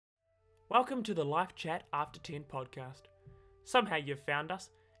Welcome to the Life Chat After 10 podcast. Somehow you've found us,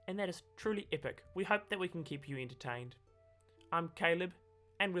 and that is truly epic. We hope that we can keep you entertained. I'm Caleb,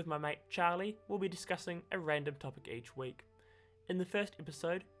 and with my mate Charlie, we'll be discussing a random topic each week. In the first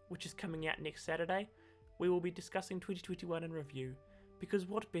episode, which is coming out next Saturday, we will be discussing 2021 in review, because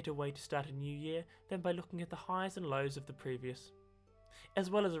what better way to start a new year than by looking at the highs and lows of the previous. As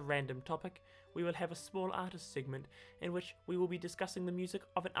well as a random topic, we will have a small artist segment in which we will be discussing the music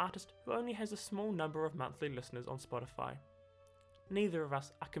of an artist who only has a small number of monthly listeners on Spotify. Neither of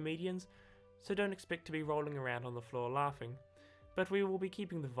us are comedians, so don't expect to be rolling around on the floor laughing, but we will be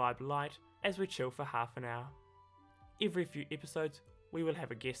keeping the vibe light as we chill for half an hour. Every few episodes, we will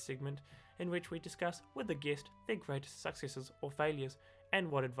have a guest segment in which we discuss with the guest their greatest successes or failures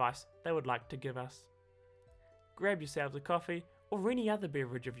and what advice they would like to give us. Grab yourselves a coffee or any other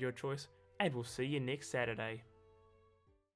beverage of your choice, and we'll see you next Saturday.